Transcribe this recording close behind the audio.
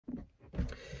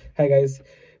Hi guys,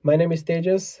 my name is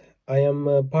Tejas. I am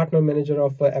a partner manager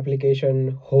of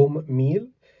application HomeMeal.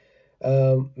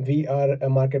 We are a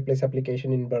marketplace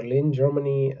application in Berlin,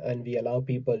 Germany, and we allow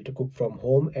people to cook from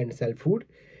home and sell food.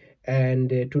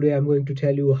 And today I'm going to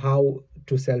tell you how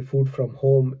to sell food from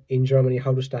home in Germany,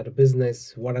 how to start a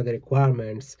business, what are the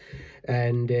requirements,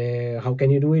 and how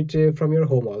can you do it from your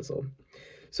home also.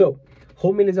 So,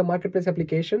 HomeMeal is a marketplace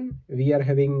application. We are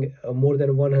having more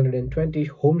than 120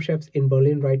 home chefs in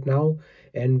Berlin right now,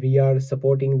 and we are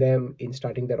supporting them in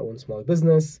starting their own small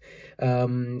business.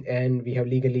 And we have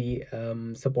legally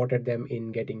supported them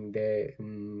in getting the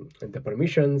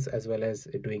permissions as well as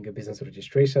doing a business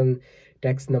registration,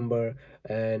 tax number,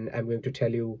 and I'm going to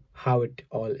tell you how it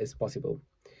all is possible.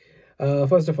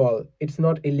 First of all, it's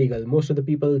not illegal. Most of the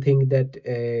people think that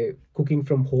cooking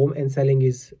from home and selling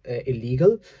is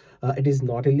illegal. It is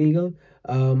not illegal.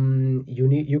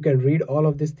 You can read all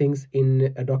of these things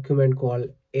in a document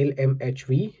called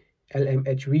LMHV.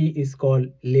 LMHV is called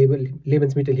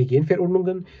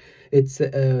Lebensmittelhygieneverordnungen. It's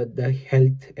the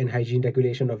health and hygiene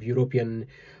regulation of European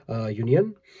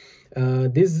Union.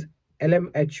 These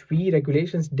LMHV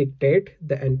regulations dictate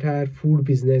the entire food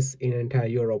business in entire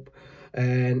Europe,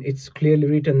 and it's clearly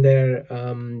written there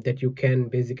that you can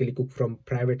basically cook from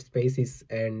private spaces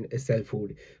and sell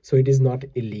food, so it is not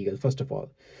illegal. First of all,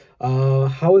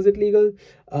 how is it legal?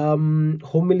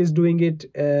 HomeMeal is doing it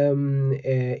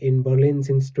in Berlin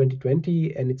since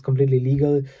 2020, and it's completely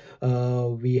legal.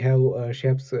 We have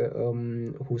chefs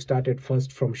who started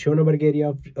first from Schöneberg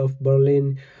area of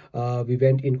Berlin. We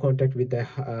went in contact with the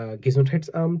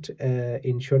Gesundheitsamt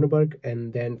in Schöneberg,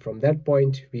 and then from that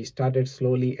point we started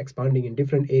slowly expanding in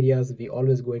different areas. We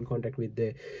always go in contact with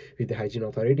the hygiene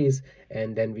authorities,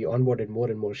 and then we onboarded more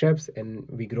and more chefs, and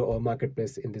we grow our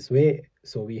marketplace in this way.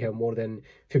 So we have more than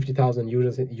 50,000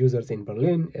 users in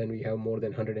Berlin, and we have more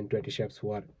than 120 chefs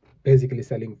who are basically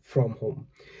selling from home.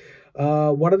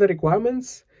 What are the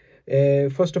requirements?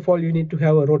 First of all, you need to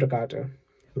have a Rotakarte.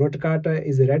 Rotakarte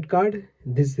is a red card.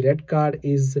 This red card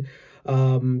is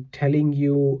telling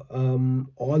you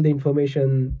all the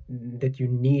information that you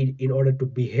need in order to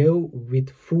behave with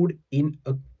food in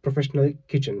a professional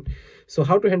kitchen. So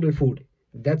how to handle food,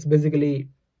 that's basically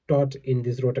taught in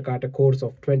this Rotakarte course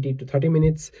of 20 to 30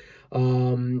 minutes.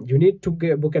 You need to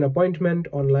book an appointment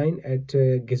online at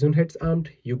Gesundheitsamt.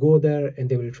 You go there and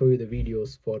they will show you the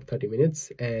videos for 30 minutes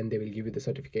and they will give you the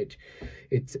certificate.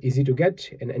 It's easy to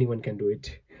get and anyone can do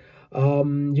it.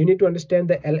 You need to understand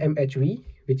the LMHV,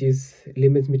 which is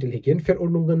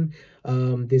Lebensmittelhygieneverordnungen,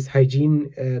 this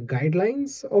hygiene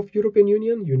guidelines of European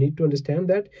Union. You need to understand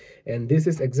that, and this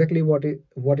is exactly what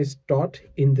is taught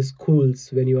in the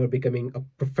schools when you are becoming a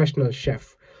professional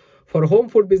chef. For a home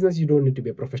food business, you don't need to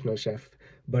be a professional chef,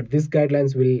 but these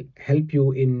guidelines will help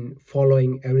you in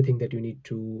following everything that you need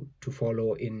to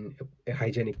follow in a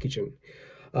hygienic kitchen.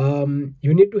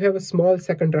 You need to have a small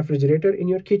second refrigerator in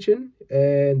your kitchen,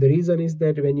 and the reason is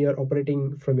that when you are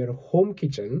operating from your home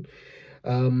kitchen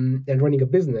and running a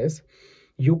business,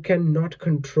 you cannot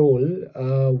control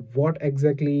what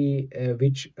exactly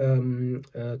which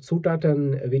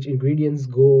zutaten, which ingredients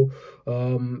go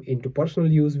into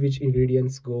personal use, which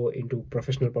ingredients go into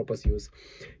professional purpose use.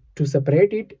 To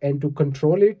separate it and to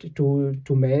control it,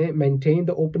 maintain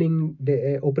the opening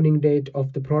date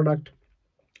of the product,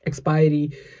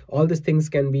 expiry, all these things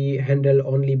can be handled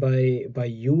only by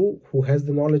you who has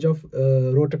the knowledge of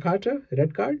Rotakarte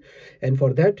red card. And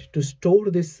for that, to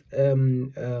store this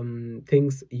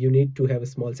things, you need to have a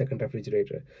small second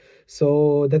refrigerator.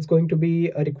 So that's going to be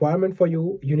a requirement for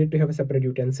you. You need to have a separate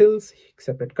utensils,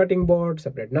 separate cutting board,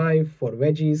 separate knife for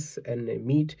veggies and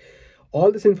meat. All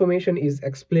this information is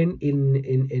explained in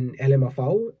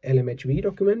LMHV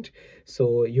document.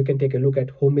 So you can take a look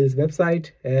at HomeMeal's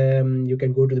website. You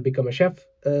can go to the Become a Chef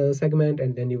segment,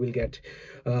 and then you will get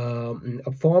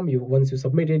a form. Once you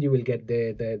submit it, you will get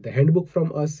the handbook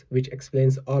from us, which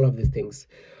explains all of these things.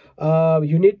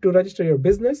 You need to register your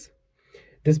business.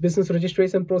 This business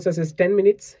registration process is 10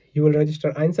 minutes. You will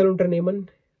register Einzelunternehmen.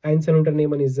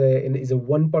 Einzelunternehmen is a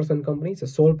one-person company. It's a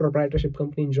sole proprietorship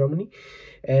company in Germany,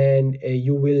 and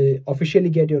you will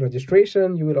officially get your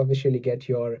registration. You will officially get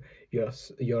your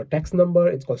tax number.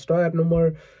 It's called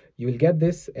Steuernummer. You will get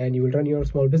this, and you will run your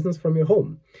small business from your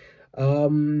home.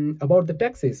 About the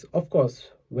taxes, of course,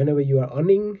 whenever you are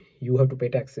earning, you have to pay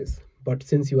taxes. But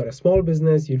since you are a small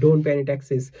business, you don't pay any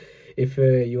taxes if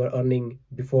you are earning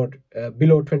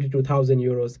below 22,000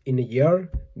 euros in a year.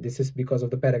 This is because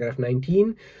of the paragraph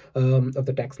 19 of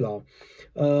the tax law.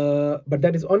 But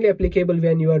that is only applicable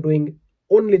when you are doing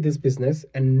only this business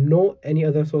and no any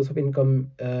other source of income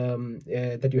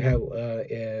that you have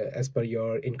as per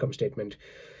your income statement.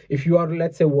 If you are,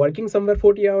 let's say, working somewhere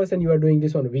 40 hours and you are doing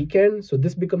this on a weekend, so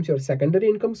this becomes your secondary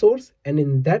income source. And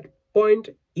in that point,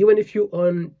 even if you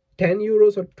earn 10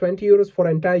 euros or 20 euros for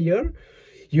an entire year,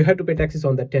 you have to pay taxes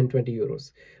on that 10-20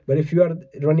 euros. But if you are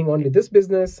running only this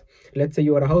business, let's say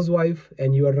you are a housewife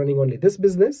and you are running only this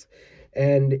business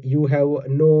and you have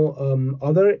no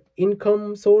other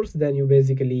income source, then you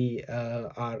basically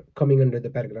are coming under the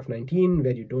paragraph 19,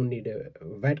 where you don't need a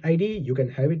VAT ID. You can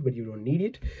have it, but you don't need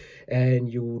it,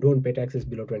 and you don't pay taxes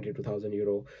below 22,000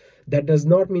 euro. That does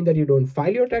not mean that you don't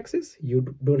file your taxes.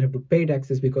 You don't have to pay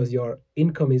taxes because your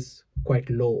income is quite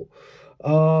low.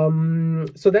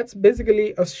 So that's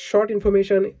basically a short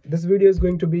information. This video is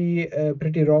going to be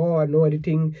pretty raw, no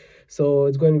editing, so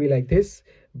it's going to be like this.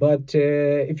 But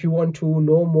if you want to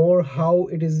know more how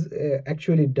it is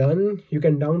actually done, you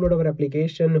can download our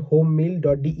application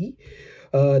homemeal.de.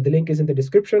 The link is in the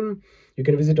description. You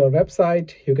can visit our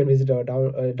website, you can visit our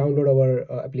download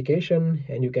our application,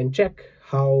 and you can check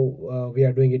how we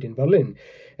are doing it in Berlin.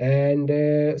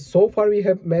 And so far we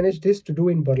have managed this to do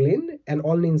in Berlin and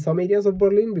only in some areas of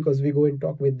Berlin, because we go and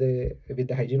talk with the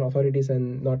hygiene authorities,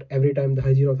 and not every time the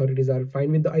hygiene authorities are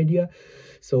fine with the idea,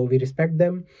 so we respect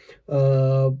them.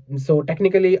 So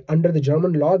technically under the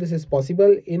German law this is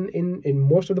possible in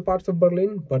most of the parts of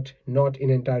Berlin, but not in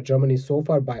entire Germany so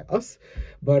far by us.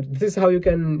 But this is how you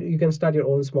can start your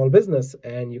own small business,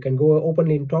 and you can go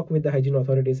openly and talk with the hygiene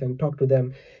authorities and talk to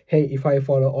them, hey, if I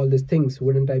follow all these things,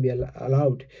 wouldn't I be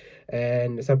allowed?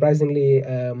 And surprisingly,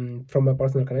 from a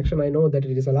personal connection, I know that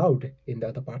it is allowed in the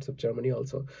other parts of Germany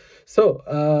also.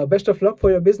 So best of luck for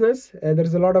your business. There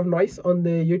is a lot of noise on the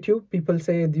YouTube. People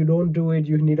say you don't do it,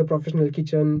 you need a professional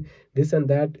kitchen, this and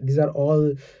that. These are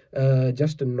all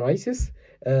just noises,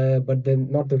 but then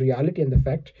not the reality and the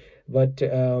fact. But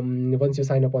once you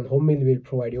sign up on HomeMeal, we'll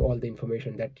provide you all the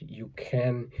information that you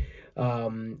can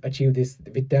achieve this.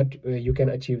 With that, you can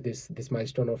achieve this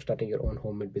milestone of starting your own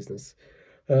homemade business.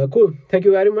 Cool. Thank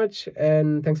you very much,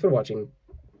 and thanks for watching.